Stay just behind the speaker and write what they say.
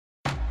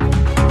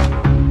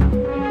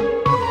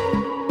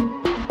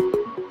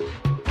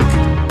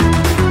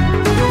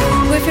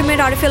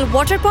Refill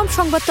water pump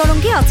সংবাদ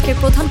তরঙ্গে আজকের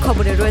প্রধান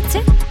খবরে রয়েছে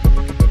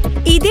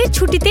ঈদের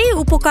ছুটিতেই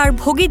উপকার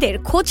ভোগীদের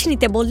খোঁজ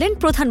নিতে বললেন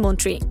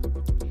প্রধানমন্ত্রী।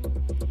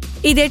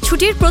 ঈদের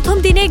ছুটির প্রথম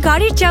দিনে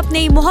গাড়ির চাপ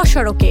নেই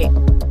মহাসড়কে।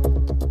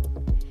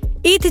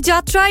 ঈদ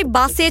যাত্রায়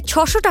বাসে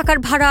 ৬০০ টাকার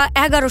ভাড়া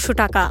 ১১০০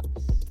 টাকা।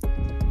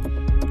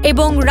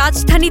 এবং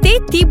রাজধানীতে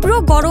তীব্র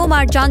গরম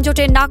আর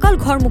যানজটে নাকাল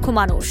ঘরমুখো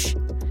মানুষ।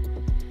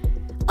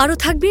 আরও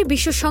থাকবে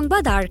বিশ্ব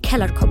সংবাদ আর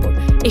খেলার খবর।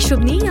 এসব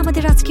নিয়েই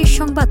আমাদের আজকের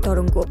সংবাদ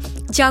তরঙ্গ।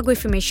 জাগো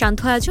এফএমের শান্ত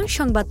আয়োজন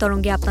সংবাদ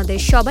তরঙ্গে আপনাদের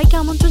সবাইকে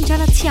আমন্ত্রণ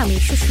জানাচ্ছি। আমি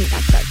সুস্মিতা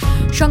আক্তার।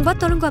 সংবাদ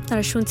তরঙ্গ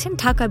আপনারা শুনছেন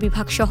ঢাকা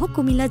বিভাগ সহ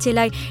কুমিল্লা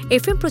জেলায়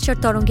এফএম প্রচার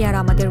তরঙ্গে আর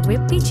আমাদের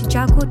ওয়েব পেজ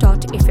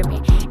jago.fm এ।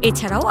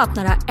 এছাড়াও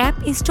আপনারা অ্যাপ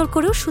ইনস্টল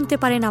করেও শুনতে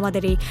পারেন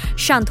আমাদের এই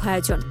শান্ত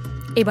আয়োজন।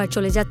 এবার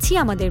চলে যাচ্ছি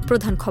আমাদের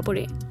প্রধান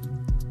খবরে।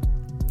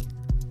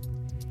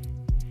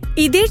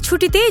 ঈদের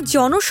ছুটিতে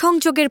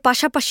জনসংযোগের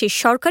পাশাপাশি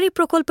সরকারি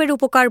প্রকল্পের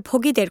উপকার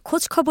ভোগীদের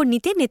খোঁজখবর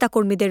নিতে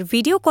নেতাকর্মীদের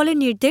ভিডিও কলের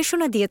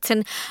নির্দেশনা দিয়েছেন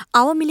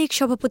আওয়ামী লীগ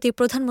সভাপতি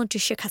প্রধানমন্ত্রী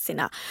শেখ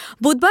হাসিনা।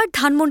 বুধবার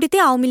ধানমন্ডিতে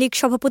আওয়ামী লীগ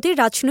সভাপতির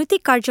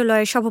রাজনৈতিক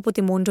কার্যালয়ের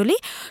সভাপতি মণ্ডলী,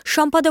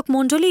 সম্পাদক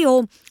মণ্ডলী ও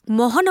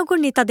মহানগর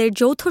নেতাদের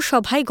যৌথ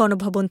সভায়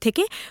গণভবন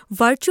থেকে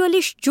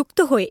ভার্চুয়ালি যুক্ত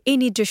হয়ে এই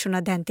নির্দেশনা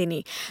দেন তিনি।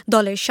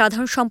 দলের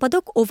সাধারণ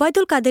সম্পাদক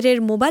ওবায়দুল কাদেরের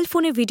মোবাইল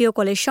ফোনে ভিডিও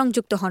কলে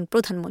সংযুক্ত হন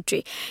প্রধানমন্ত্রী।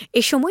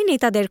 এ সময়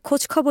নেতাদের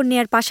খোঁজখবর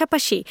নেয়ার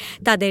পাশাপাশি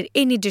তাদের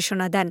এই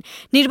নির্দেশনা দেন।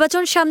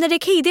 নির্বাচন সামনে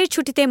রেখে ঈদের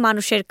ছুটিতে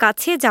মানুষের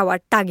কাছে যাওয়ার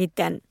তাগিদ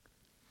দেন।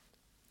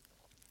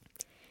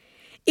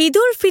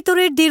 ঈদুল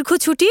ফিতরের দীর্ঘ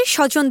ছুটি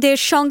স্বজনদের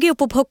সঙ্গে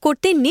উপভোগ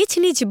করতে নিজ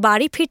নিজ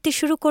বাড়ি ফিরতে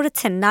শুরু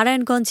করেছেন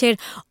নারায়ণগঞ্জের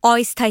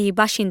অস্থায়ী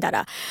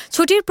বাসিন্দারা।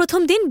 ছুটির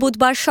প্রথম দিন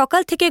বুধবার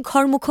সকাল থেকে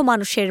ঘরমুখো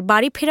মানুষের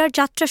বাড়ি ফেরার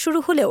যাত্রা শুরু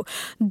হলেও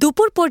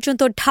দুপুর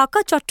পর্যন্ত ঢাকা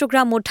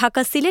চট্টগ্রাম ও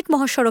ঢাকা সিলেট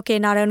মহাসড়কে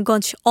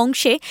নারায়ণগঞ্জ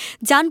অংশে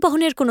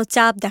যানবাহনের কোনো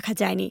চাপ দেখা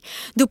যায়নি।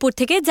 দুপুর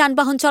থেকে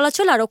যানবাহন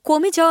চলাচল আরও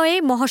কমে যাওয়ায়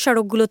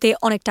মহাসড়কগুলোতে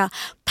অনেকটা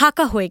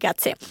ফাঁকা হয়ে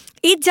গেছে।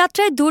 ঈদ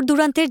যাত্রায় দূর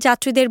দূরান্তের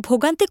যাত্রীদের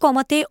ভোগান্তি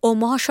কমাতে ও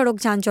মহাসড়ক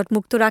যানজট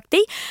মুক্ত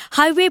রাখতেই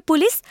হাইওয়ে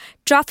পুলিশ,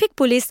 ট্রাফিক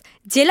পুলিশ,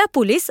 জেলা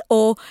পুলিশ ও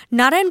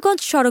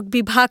নারায়ণগঞ্জ সড়ক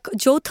বিভাগ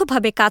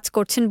যৌথভাবে কাজ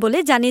করছেন বলে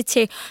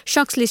জানিয়েছে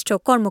সংশ্লিষ্ট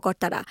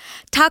কর্মকর্তারা।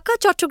 ঢাকা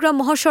চট্টগ্রাম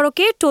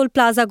মহাসড়কে টোল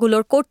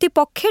প্লাজাগুলোর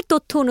কর্তৃপক্ষের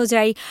তথ্য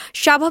অনুযায়ী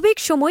স্বাভাবিক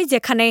সময়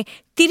যেখানে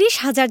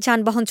 ৩০,০০০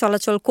 যানবাহন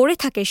চলাচল করে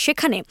থাকে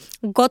সেখানে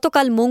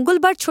গতকাল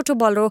মঙ্গলবার ছোট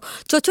বড়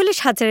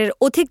 ৪৪,০০০-এর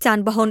অধিক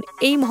যানবাহন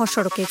এই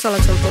মহাসড়কে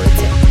চলাচল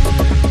করেছে।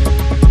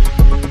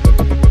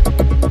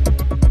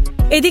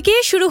 এদিকে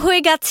শুরু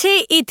হয়ে গেছে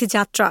ঈদ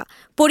যাত্রা।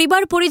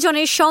 পরিবার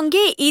পরিজনের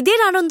সঙ্গে ঈদের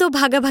আনন্দ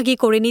ভাগাভাগি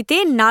করে নিতে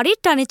নারীর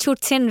টানে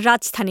ছুটছেন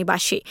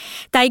রাজধানীবাসী।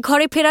 তাই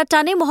ঘরে ফেরার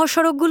টানে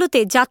মহাসড়কগুলোতে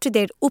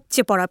যাত্রীদের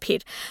উপচে পড়া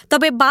ভিড়।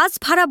 তবে বাস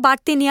ভাড়া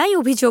বাড়তে নেওয়ায়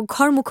অভিযোগ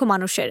ঘরমুখো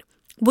মানুষের।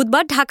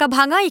 বুধবার ঢাকা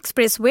ভাঙা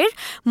এক্সপ্রেসওয়ের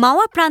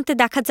মাওয়া প্রান্তে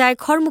দেখা যায়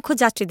ঘরমুখো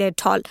যাত্রীদের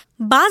ঢল।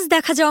 বাস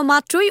দেখা যাওয়া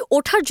মাত্রই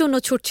ওঠার জন্য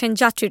ছুটছেন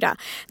যাত্রীরা।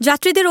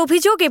 যাত্রীদের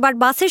অভিযোগ এবার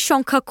বাসের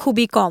সংখ্যা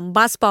খুবই কম,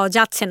 বাস পাওয়া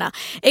যাচ্ছে না।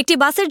 একটি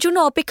বাসের জন্য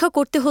অপেক্ষা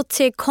করতে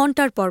হচ্ছে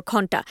ঘণ্টার পর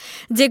ঘণ্টা।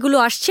 যেগুলো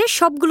আসছে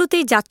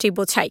সবগুলোতেই যাত্রী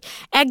বোঝাই।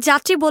 এক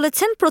যাত্রী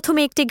বলেছেন,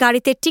 প্রথমে একটি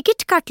গাড়িতে টিকিট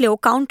কাটলেও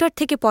কাউন্টার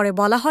থেকে পরে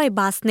বলা হয়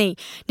বাস নেই।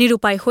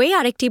 নিরুপায় হয়ে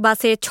আরেকটি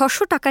বাসে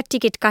 ৬০০ টাকার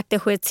টিকিট কাটতে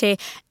হয়েছে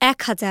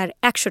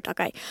 ১,১০০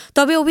 টাকায়।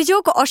 তবে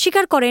অভিযোগ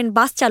অস্বীকার করেন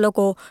বাস চালক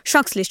ও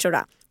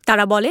সংশ্লিষ্টরা।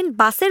 তারা বলেন,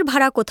 বাসের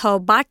ভাড়া কোথাও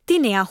বাড়তি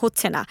নেওয়া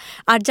হচ্ছে না,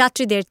 আর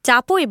যাত্রীদের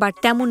চাপও এবার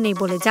তেমন নেই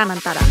বলে জানান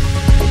তারা।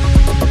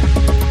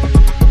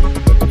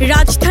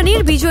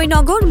 রাজধানীর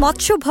বিজয়নগর,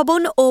 মৎস্য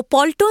ভবন ও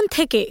পল্টন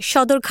থেকে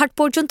সদরঘাট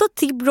পর্যন্ত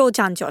তীব্র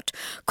যানজট।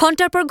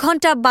 ঘণ্টার পর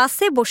ঘণ্টা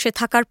বাসে বসে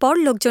থাকার পর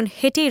লোকজন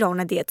হেঁটেই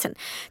রওনা দিয়েছেন।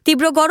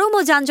 তীব্র গরম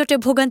ও যানজটে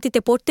ভোগান্তিতে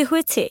পড়তে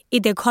হয়েছে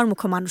ঈদে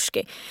ঘরমুখো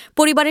মানুষকে।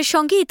 পরিবারের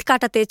সঙ্গে ঈদ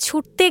কাটাতে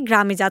ছুটতে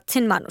গ্রামে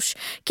যাচ্ছেন মানুষ,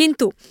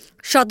 কিন্তু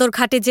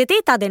সদরঘাটে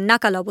যেতেই তাদের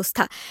নাকাল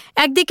অবস্থা।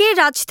 একদিকে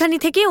রাজধানী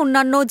থেকে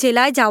অন্যান্য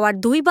জেলায় যাওয়ার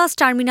 ২ বাস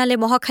টার্মিনালে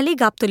মহাখালী,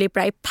 গাবতলী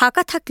প্রায়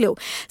ফাঁকা থাকলেও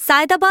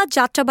সায়দাবাদ,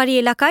 যাত্রাবাড়ি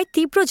এলাকায়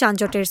তীব্র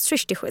যানজটের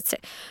সৃষ্টি হয়েছে।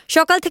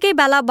 সকাল থেকে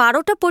বেলা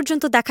 ১২টা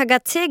পর্যন্ত দেখা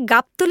গেছে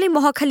গাবতলী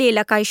মহাখালী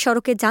এলাকায়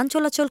সড়কে যান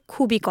চলাচল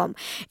খুবই কম।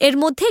 এর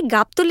মধ্যে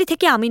গাবতলী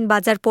থেকে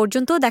আমিনবাজার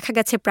পর্যন্ত দেখা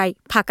গেছে প্রায়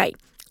ফাঁকাই।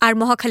 আর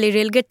মহাখালী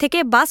রেলগেট থেকে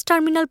বাস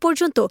টার্মিনাল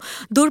পর্যন্ত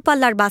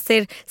দূরপাল্লার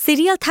বাসের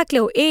সিরিয়াল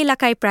থাকলেও এই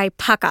এলাকায় প্রায়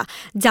ফাঁকা।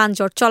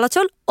 যানজট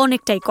চলাচল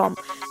অনেকটাই কম।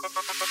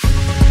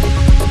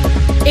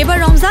 এবার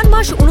রমজান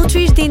মাস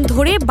 ২৯ দিন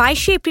ধরে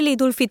 ২২ এপ্রিল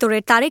ঈদুল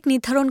ফিতরের তারিখ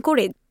নির্ধারণ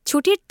করে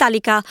ছুটির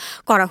তালিকা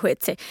করা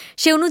হয়েছে।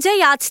 সে অনুযায়ী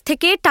আজ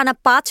থেকে টানা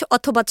 ৫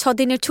 অথবা ৬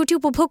 দিনের ছুটি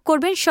উপভোগ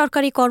করবেন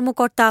সরকারি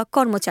কর্মকর্তা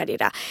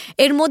কর্মচারীরা।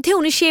 এর মধ্যে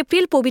 ১৯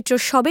 এপ্রিল পবিত্র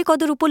শবে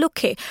কদর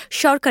উপলক্ষে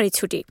সরকারি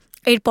ছুটি।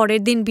 এর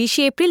পরের দিন ২০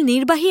 এপ্রিল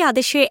নির্বাহী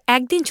আদেশে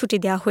একদিন ছুটি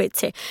দেওয়া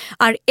হয়েছে।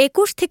 আর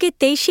 ২১ থেকে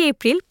 ২৩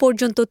 এপ্রিল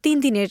পর্যন্ত ৩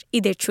 দিনের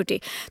ঈদের ছুটি।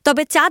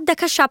 তবে চাঁদ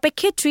দেখার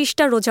সাপেক্ষে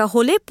 ৩০টা রোজা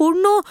হলে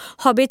পূর্ণ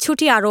হবে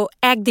ছুটি, আরও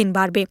একদিন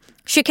বাড়বে।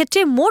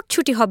 সেক্ষেত্রে মোট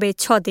ছুটি হবে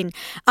 ৬ দিন।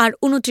 আর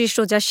 ২৯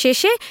 রোজার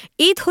শেষে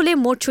ঈদ হলে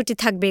মোট ছুটি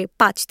থাকবে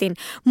 ৫ দিন।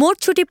 মোট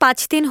ছুটি ৫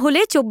 দিন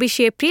হলে ২৪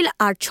 এপ্রিল,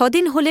 আর ৬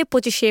 দিন হলে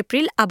 ২৫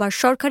 এপ্রিল আবার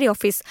সরকারি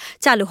অফিস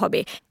চালু হবে।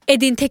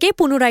 এদিন থেকে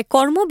পুনরায়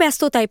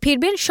কর্মব্যস্ততায়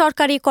ফিরবেন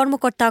সরকারি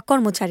কর্মকর্তা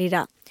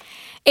কর্মচারীরা।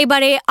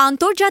 এবারে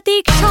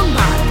আন্তর্জাতিক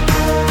সংবাদ।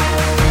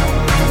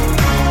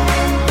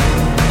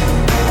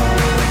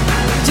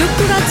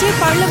 রাজ্যে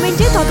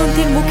পার্লামেন্টে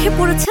তদন্তের মুখে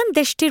পড়েছেন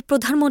দেশটির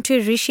প্রধানমন্ত্রী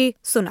ঋষি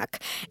সুনাক।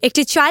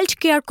 একটি চাইল্ড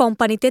কেয়ার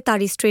কোম্পানিতে তার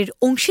স্ত্রীর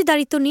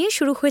অংশীদারিত্ব নিয়ে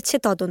শুরু হয়েছে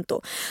তদন্ত।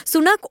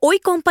 সুনাক ওই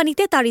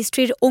কোম্পানিতে তার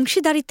স্ত্রীর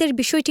অংশীদারিত্বের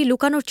বিষয়টি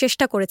লুকানোর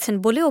চেষ্টা করেছেন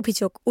বলে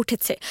অভিযোগ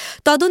উঠেছে।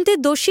 তদন্তে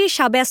দোষী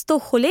সাব্যস্ত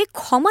হলে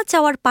ক্ষমা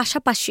চাওয়ার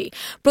পাশাপাশি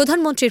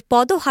প্রধানমন্ত্রীর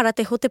পদও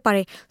হারাতে হতে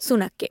পারে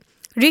সুনাককে।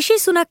 ঋষি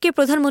সুনাককে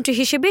প্রধানমন্ত্রী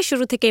হিসেবে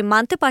শুরু থেকে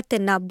মানতে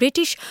পারতেন না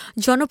ব্রিটিশ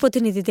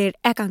জনপ্রতিনিধিদের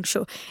একাংশ।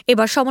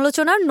 এবার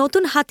সমালোচনার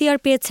নতুন হাতিয়ার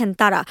পেয়েছেন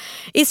তারা।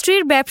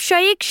 স্ত্রীর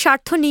ব্যবসায়িক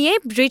স্বার্থ নিয়ে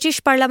ব্রিটিশ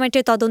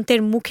পার্লামেন্টে তদন্তের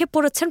মুখে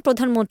পড়েছেন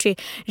প্রধানমন্ত্রী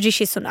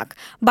ঋষি সুনাক।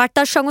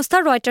 বার্তা সংস্থা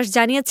রয়টার্স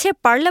জানিয়েছে,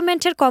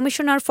 পার্লামেন্টের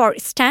কমিশনার ফর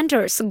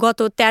স্ট্যান্ডার্ডস গত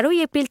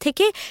 ১৩ এপ্রিল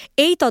থেকে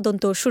এই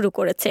তদন্ত শুরু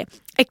করেছে।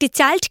 একটি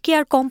চাইল্ড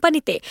কেয়ার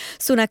কোম্পানিতে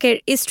সুনাকের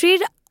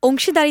স্ত্রীর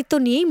অংশীদারিত্ব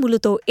নিয়েই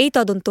মূলত এই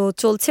তদন্ত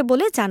চলছে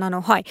বলে জানানো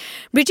হয়।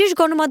 ব্রিটিশ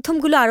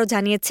গণমাধ্যমগুলো আরও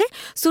জানিয়েছে,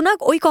 সুনাক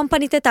ওই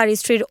কোম্পানিতে তার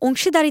স্ত্রীর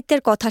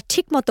অংশীদারিত্বের কথা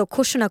ঠিকমতো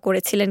ঘোষণা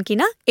করেছিলেন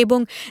কিনা এবং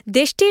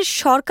দেশটির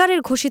সরকারের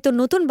ঘোষিত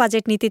নতুন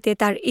বাজেট নীতিতে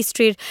তার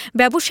স্ত্রীর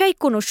ব্যবসায়িক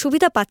কোনো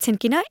সুবিধা পাচ্ছেন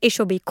কিনা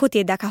এসবই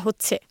খতিয়ে দেখা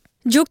হচ্ছে।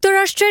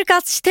 যুক্তরাষ্ট্রের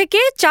কাছ থেকে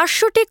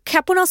 ৪০০টি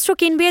ক্ষেপণাস্ত্র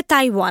কিনবে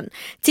তাইওয়ান।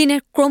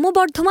 চীনের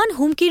ক্রমবর্ধমান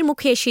হুমকির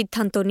মুখে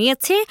সিদ্ধান্ত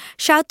নিয়েছে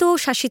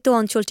স্বায়ত্তশাসিত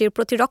অঞ্চলটির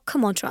প্রতিরক্ষা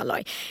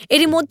মন্ত্রণালয়।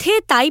 এরই মধ্যে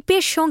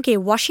তাইপের সঙ্গে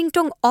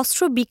ওয়াশিংটন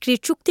অস্ত্র বিক্রির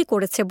চুক্তি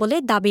করেছে বলে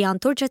দাবি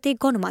আন্তর্জাতিক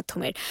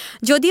গণমাধ্যমের।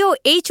 যদিও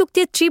এই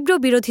চুক্তির তীব্র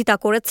বিরোধিতা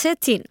করেছে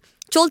চীন।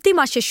 চলতি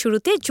মাসের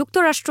শুরুতে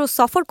যুক্তরাষ্ট্র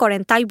সফর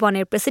করেন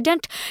তাইওয়ানের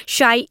প্রেসিডেন্ট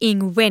সাই ইং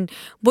ওয়েন।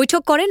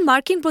 বৈঠক করেন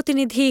মার্কিন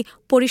প্রতিনিধি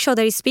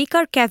পরিষদের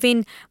স্পিকার কেভিন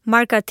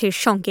ম্যাকার্থির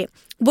সঙ্গে।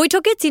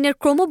 বৈঠকে চীনের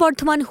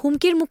ক্রমবর্ধমান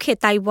হুমকির মুখে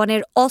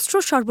তাইওয়ানের অস্ত্র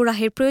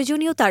সরবরাহের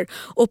প্রয়োজনীয়তার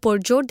ওপর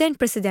জোর দেন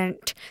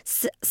প্রেসিডেন্ট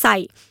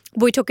সাই।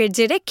 বৈঠকের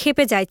জেরে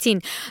ক্ষেপে যায় চীন।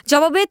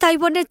 জবাবে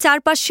তাইওয়ানের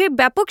চারপাশে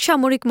ব্যাপক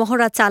সামরিক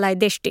মহড়া চালায়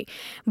দেশটি।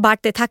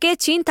 বাড়তে থাকে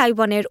চীন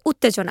তাইওয়ানের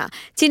উত্তেজনা।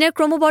 চীনের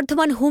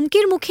ক্রমবর্ধমান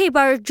হুমকির মুখে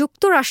এবার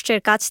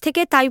যুক্তরাষ্ট্রের কাছ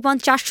থেকে তাইওয়ান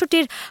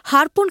 ৪০০টির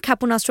হারপুন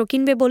ক্ষেপণাস্ত্র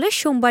কিনবে বলে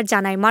সোমবার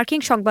জানায়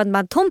মার্কিন সংবাদ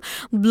মাধ্যম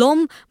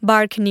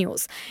ব্লুমবার্গ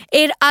নিউজ।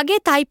 এর আগে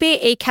তাইপে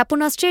এই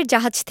ক্ষেপণাস্ত্রের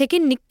জাহাজ থেকে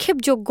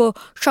নিক্ষেপযোগ্য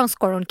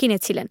সংস্করণ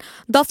কিনেছিলেন।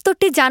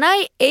 দফতরটি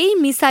জানায়, এই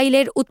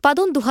মিসাইলের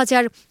উৎপাদন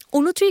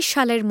 ২০২৯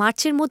 সালের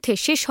মার্চের মধ্যে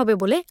শেষ হবে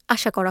বলে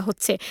আশা করা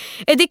হচ্ছে।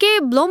 এদিকে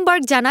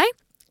ব্লুমবার্গ জানায়,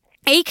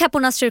 এই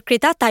ক্ষেপণাস্ত্রের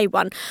ক্রেতা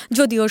তাইওয়ান।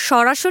 যদিও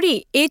সরাসরি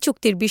এই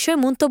চুক্তির বিষয়ে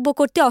মন্তব্য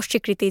করতে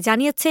অস্বীকৃতি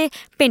জানিয়েছে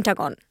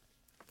পেন্টাগন।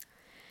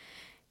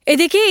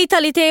 এদিকে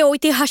ইতালিতে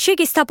ঐতিহাসিক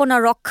স্থাপনা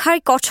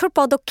রক্ষায় কঠোর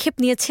পদক্ষেপ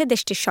নিয়েছে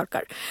দেশটির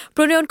সরকার।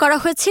 প্রণয়ন করা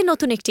হয়েছে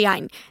নতুন একটি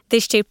আইন।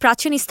 দেশটির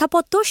প্রাচীন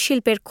স্থাপত্য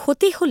শিল্পের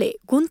ক্ষতি হলে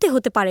গুনতে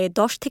হতে পারে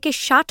 ১০ থেকে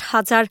 ৬০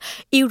 হাজার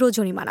ইউরো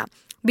জরিমানা।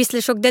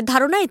 বিশ্লেষকদের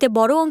ধারণা, এতে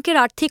বড় অঙ্কের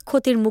আর্থিক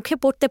ক্ষতির মুখে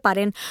পড়তে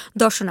পারেন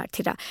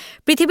দর্শনার্থীরা।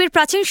 পৃথিবীর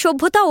প্রাচীন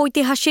সভ্যতা ও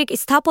ঐতিহাসিক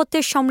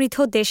স্থাপত্যের সমৃদ্ধ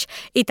দেশ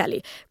ইতালি।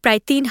 প্রায়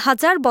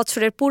 ৩,০০০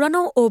 বছরের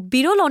পুরানো ও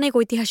বিরল অনেক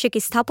ঐতিহাসিক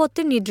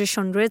স্থাপত্যের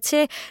নিদর্শন রয়েছে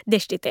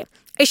দেশটিতে।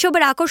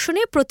 এসবের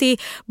আকর্ষণে প্রতি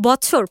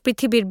বছর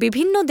পৃথিবীর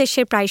বিভিন্ন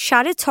দেশের প্রায়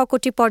 ৬.৫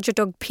 কোটি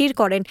পর্যটক ভিড়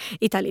করেন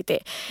ইতালিতে।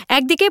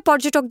 একদিকে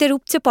পর্যটকদের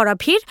উপচে পড়া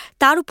ভিড়,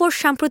 তার উপর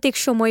সাম্প্রতিক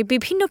সময়ে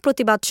বিভিন্ন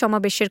প্রতিবাদ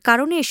সমাবেশের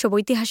কারণে এসব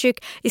ঐতিহাসিক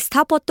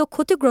স্থাপত্য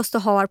ক্ষতিগ্রস্ত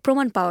হওয়ার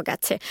প্রমাণ পাওয়া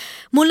গেছে।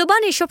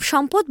 মূল্যবান এসব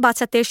সম্পদ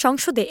বাঁচাতে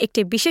সংসদে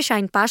একটি বিশেষ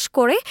আইন পাশ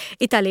করে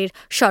ইতালির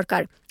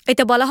সরকার।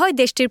 এতে বলা হয়,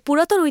 দেশটির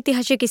পুরাতন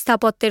ঐতিহাসিক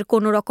স্থাপত্যের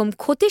কোনো রকম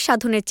ক্ষতি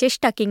সাধনের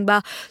চেষ্টা কিংবা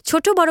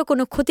ছোট বড়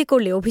কোনো ক্ষতি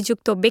করলে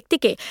অভিযুক্ত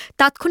ব্যক্তিকে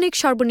তাৎক্ষণিক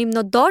সর্বনিম্ন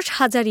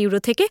 ১০,০০০ ইউরো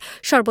থেকে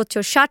সর্বোচ্চ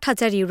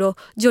 ৬০,০০০ ইউরো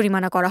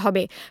জরিমানা করা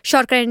হবে।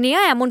 সরকারের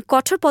নেয়া এমন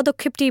কঠোর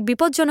পদক্ষেপটি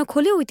বিপজ্জনক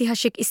হলেও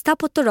ঐতিহাসিক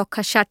স্থাপত্য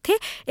রক্ষার স্বার্থে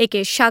একে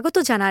স্বাগত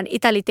জানান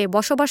ইতালিতে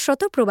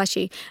বসবাসরত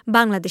প্রবাসী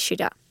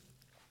বাংলাদেশিরা।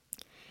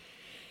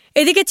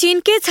 এদিকে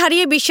চীনকে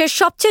ছাড়িয়ে বিশ্বের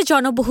সবচেয়ে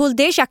জনবহুল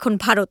দেশ এখন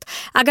ভারত।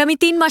 আগামী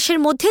 ৩ মাসের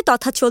মধ্যে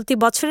তথা চলতি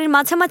বছরের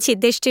মাঝামাঝি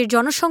দেশটির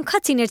জনসংখ্যা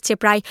চীনের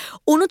চেয়ে প্রায়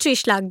 ২৯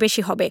 লাখ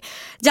বেশি হবে।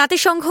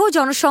 জাতিসংঘ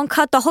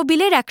জনসংখ্যা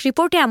তহবিলের এক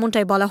রিপোর্টে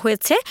এমনটাই বলা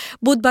হয়েছে।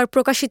 বুধবার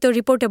প্রকাশিত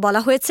রিপোর্টে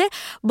বলা হয়েছে,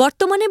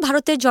 বর্তমানে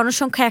ভারতের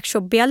জনসংখ্যা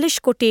 ১৪২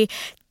 কোটি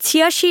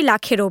 ৮৬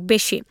 লাখেরও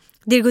বেশি।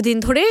 দীর্ঘদিন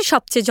ধরে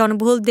সবচেয়ে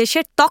জনবহুল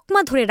দেশের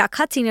তকমা ধরে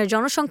রাখা চীনের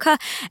জনসংখ্যা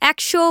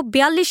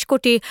 ১৪২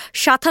 কোটি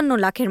 ৫৭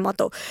 লাখের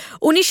মতো।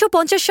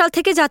 ১৯৫০ সাল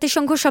থেকে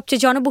জাতিসংঘ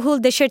সবচেয়ে জনবহুল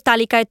দেশের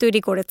তালিকায়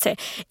তৈরি করেছে।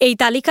 এই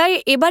তালিকায়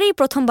এবারেই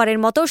প্রথমবারের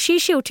মতো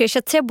শীর্ষে উঠে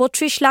এসেছে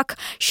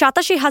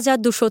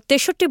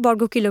 ৩২,৮৭,২৬৩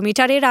 বর্গ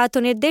কিলোমিটারের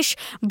আয়তনের দেশ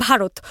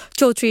ভারত।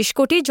 ৩৪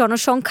 কোটি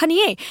জনসংখ্যা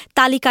নিয়ে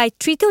তালিকায়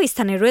তৃতীয়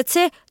স্থানে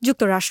রয়েছে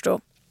যুক্তরাষ্ট্র।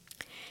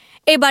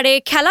 এবারে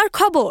খেলার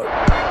খবর।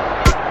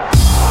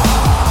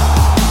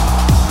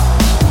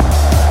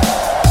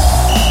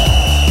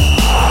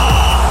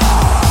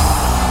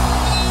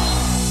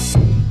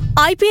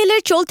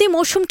 আইপিএলের চলতি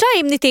মৌসুমটা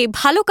এমনিতেই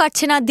ভালো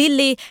কাটছে না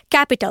দিল্লি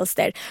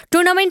ক্যাপিটালসদের।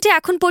 টুর্নামেন্টে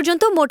এখন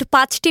পর্যন্ত মোট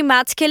 ৫টি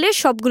ম্যাচ খেলে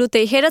সবগুলোতে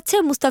হেরেছে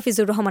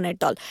মুস্তাফিজুর রহমানের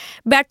দল।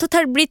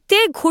 ব্যর্থতার বৃত্তে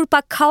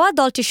ঘুরপাক খাওয়া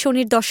দলটির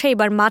শনির দশায়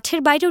এবার মাঠের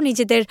বাইরেও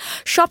নিজেদের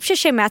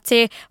সবশেষে ম্যাচে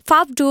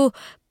ফাফ ডু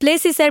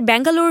প্লেসিসের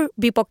বেঙ্গালুরুর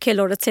বিপক্ষে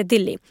লড়েছে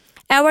দিল্লি।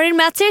 এবারের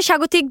ম্যাচে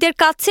স্বাগতিকদের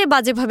কাছে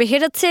বাজেভাবে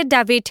হেরেছে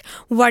ডেভিড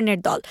ওয়ার্নের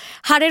দল।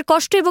 হারের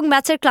কষ্ট এবং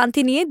ম্যাচের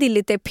ক্লান্তি নিয়ে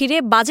দিল্লিতে ফিরে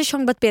বাজে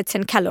সংবাদ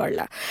পেয়েছেন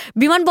খেলোয়াড়রা।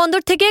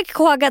 বিমানবন্দর থেকে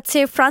খোয়া গেছে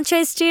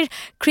ফ্র্যাঞ্চাইজির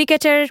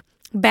ক্রিকেটের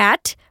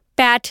ব্যাট,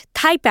 প্যাড,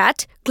 থাই প্যাড,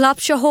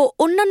 গ্লাভসহ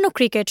অন্যান্য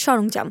ক্রিকেট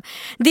সরঞ্জাম।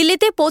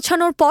 দিল্লিতে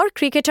পৌঁছানোর পর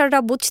ক্রিকেটাররা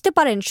বুঝতে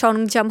পারেন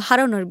সরঞ্জাম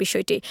হারানোর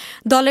বিষয়টি।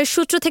 দলের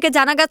সূত্র থেকে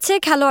জানা গেছে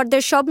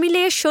খেলোয়াড়দের সব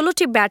মিলিয়ে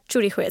 16টি ব্যাট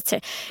চুরি হয়েছে।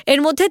 এর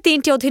মধ্যে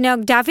 3টি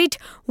অধিনায়ক ডেভিড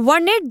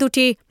ওয়ার্নের,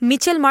 2টি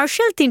মিচেল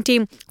মার্শেল, 3টি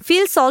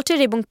ফিল সল্টের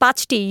এবং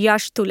 5টি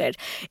ইয়াশ তুলের।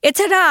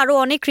 এছাড়া আরও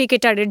অনেক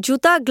ক্রিকেটারের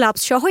জুতা,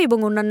 গ্লাভসসহ এবং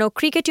অন্যান্য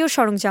ক্রিকেটীয়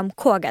সরঞ্জাম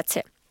খোয়া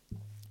গেছে।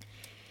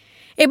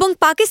 এবং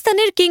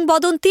পাকিস্তানের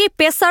কিংবদন্তি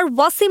পেসার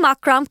ওয়াসিম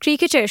আকরাম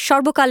ক্রিকেটের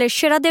সর্বকালের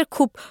সেরাদের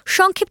খুব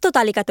সংক্ষিপ্ত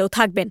তালিকাতেও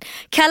থাকবেন।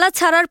 খেলা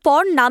ছাড়ার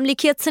পর নাম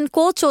লিখিয়েছেন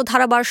কোচ ও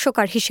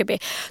ধারাভাষ্যকার হিসেবে।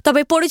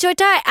 তবে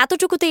পরিচয়টা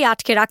এতটুকুতেই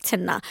আটকে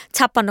রাখছেন না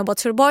 56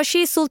 বছর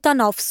বয়সী সুলতান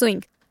অফ সুইং।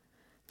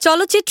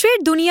 চলচ্চিত্রের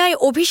দুনিয়ায়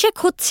অভিষেক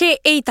হচ্ছে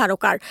এই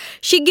তারকার।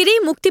 শিগগিরই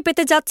মুক্তি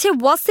পেতে যাচ্ছে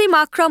ওয়াসিম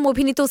আকরাম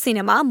অভিনীত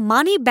সিনেমা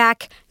মানি ব্যাক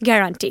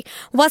গ্যারান্টি।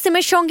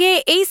 ওয়াসিমের সঙ্গে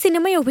এই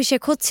সিনেমায়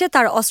অভিষেক হচ্ছে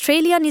তার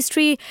অস্ট্রেলিয়ান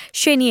স্ত্রী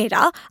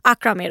শেনিয়েরা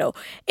আকরামেরও।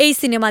 এই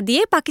সিনেমা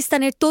দিয়ে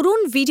পাকিস্তানের তরুণ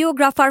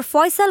ভিডিওগ্রাফার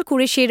ফয়সাল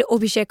কুরেশির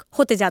অভিষেক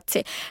হতে যাচ্ছে।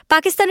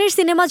 পাকিস্তানের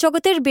সিনেমা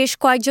জগতের বেশ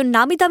কয়েকজন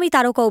নামি দামি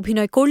তারকা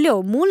অভিনয় করলেও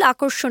মূল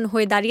আকর্ষণ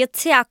হয়ে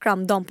দাঁড়িয়েছে আকরাম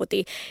দম্পতি।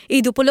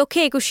 ঈদ উপলক্ষে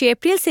 21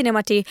 এপ্রিল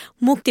সিনেমাটি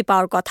মুক্তি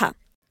পাওয়ার কথা।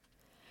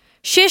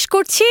 শেষ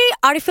করছি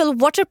আরএফএল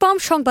ওয়াটার পাম্প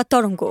সংবাদ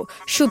তরঙ্গ।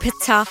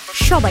 শুভেচ্ছা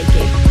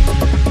সবাইকে।